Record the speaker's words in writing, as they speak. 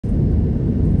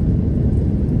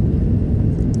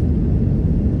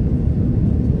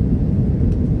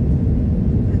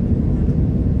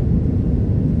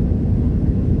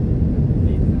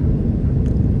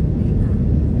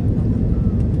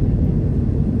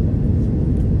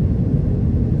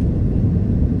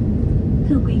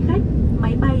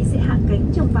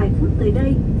cánh trong vài phút tới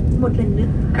đây. Một lần nữa,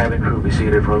 Cabin crew be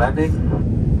seated for landing.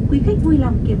 quý khách vui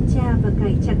lòng kiểm tra và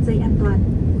cài chặt dây an toàn.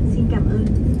 Xin cảm ơn.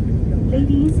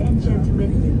 Ladies and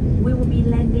gentlemen, we will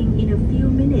be landing in a few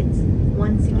minutes.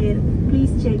 Once again,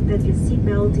 please check that your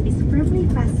seatbelt is firmly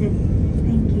fastened.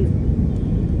 Thank you.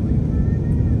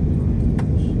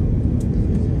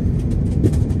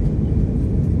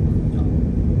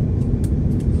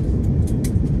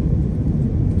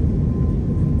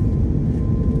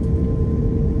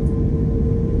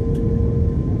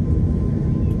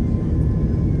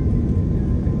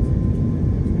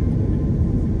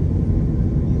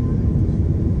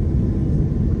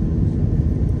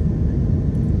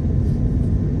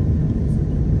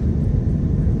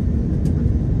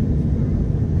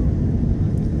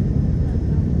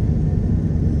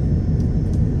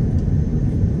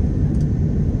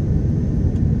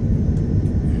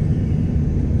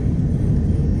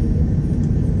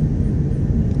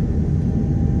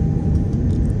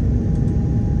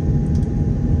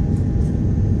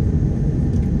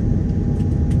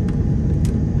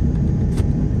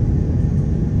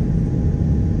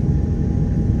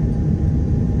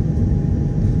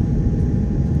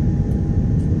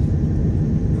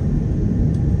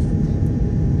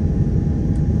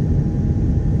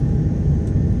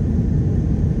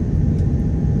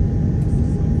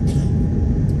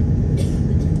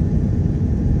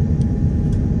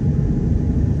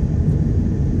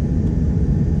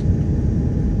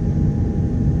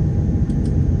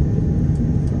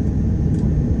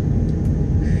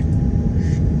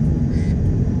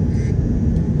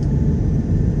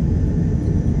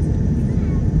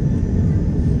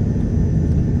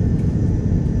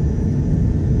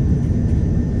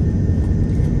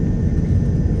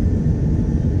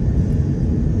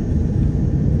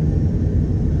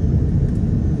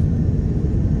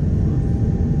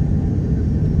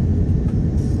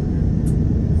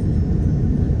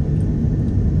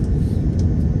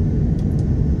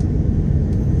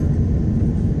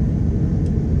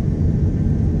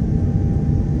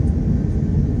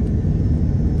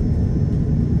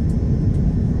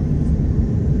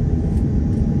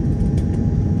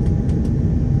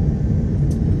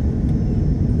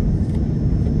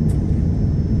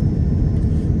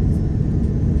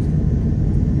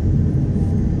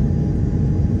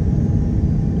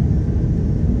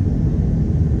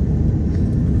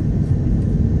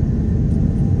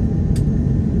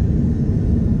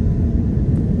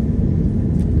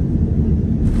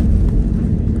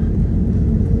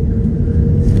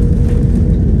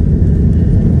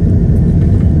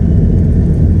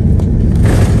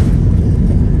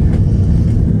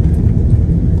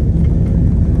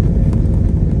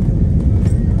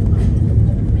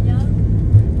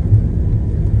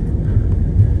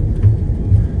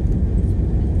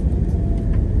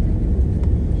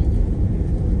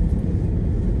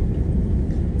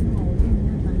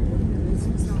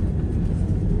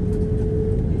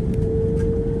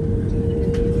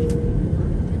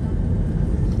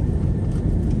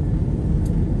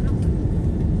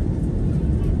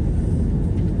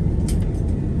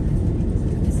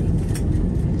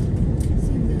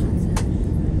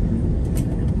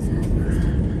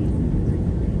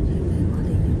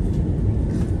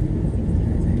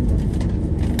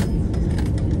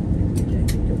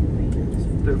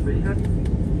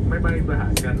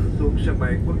 Sân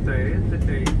bay quốc tế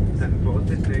Sydney, thành phố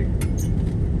Sydney.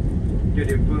 Giờ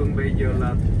địa phương bây giờ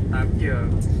là 8 giờ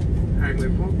 20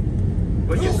 phút,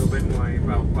 với nhiệt độ bên ngoài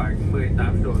vào khoảng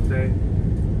 18 độ C.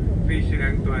 Vì sự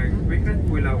an toàn, quý khách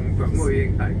vui lòng vẫn ngồi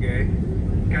yên tại ghế,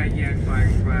 cài dây an toàn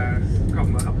và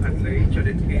không mở hộp hành lý cho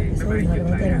đến khi máy bay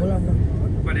dừng lại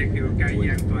và đèn hiệu cài dây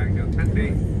an toàn được tắt đi.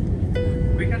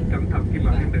 Quý khách cẩn thận khi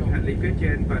mở hàng đựng hành lý phía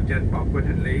trên và tránh bỏ quên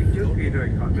hành lý trước khi rời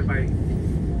khỏi máy bay.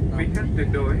 Quý khách tuyệt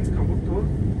đối không hút thuốc.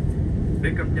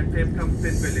 Để cập nhật thêm thông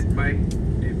tin về lịch bay,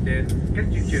 điểm đến, các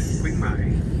chương trình khuyến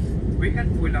mãi, quý khách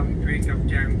vui lòng truy cập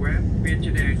trang web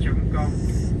vietjetair.com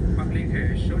hoặc liên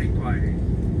hệ số điện thoại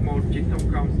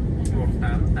 1900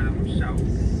 1886.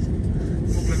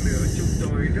 Một lần nữa, chúng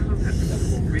tôi rất hân hạnh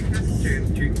phục vụ quý khách trên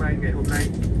chuyến bay ngày hôm nay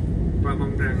và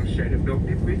mong rằng sẽ được đón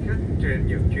tiếp quý khách trên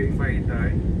những chuyến bay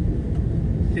tới.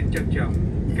 Xin trân trọng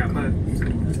cảm ơn.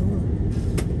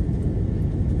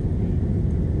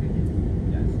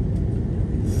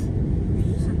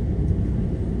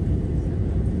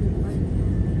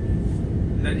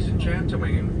 Ladies and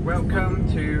gentlemen, welcome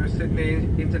to Sydney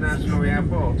International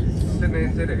Airport, Sydney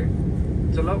City.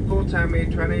 The local time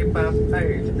is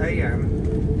 8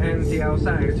 a.m. and the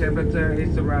outside temperature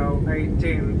is around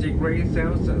 18 degrees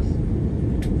Celsius.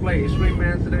 Please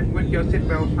remain seated with your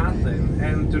seatbelt fastened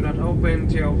and do not open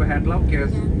the overhead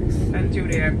lockers until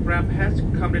the aircraft has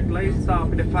completely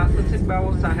stopped. The fasten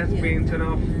seatbelt sign has been turned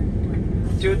off.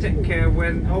 Do take care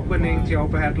when opening the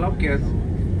overhead lockers.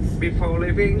 Before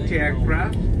leaving the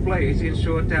aircraft, please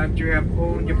ensure that you have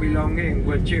all your belongings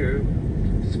with you.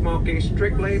 Smoking is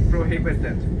strictly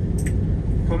prohibited.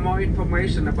 For more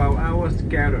information about our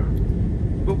schedule,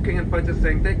 booking and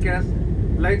purchasing tickets,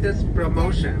 latest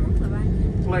promotion,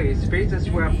 please visit this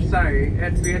website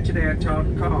at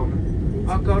vietjetair.com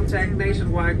or contact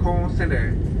Nationwide Call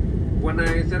Center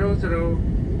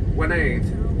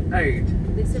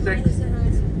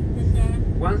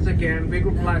 1-900-188-86. Once again, we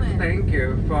would like to thank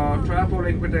you for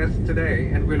traveling with us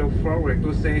today, and we look forward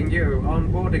to seeing you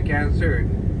on board again soon.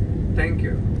 Thank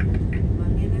you.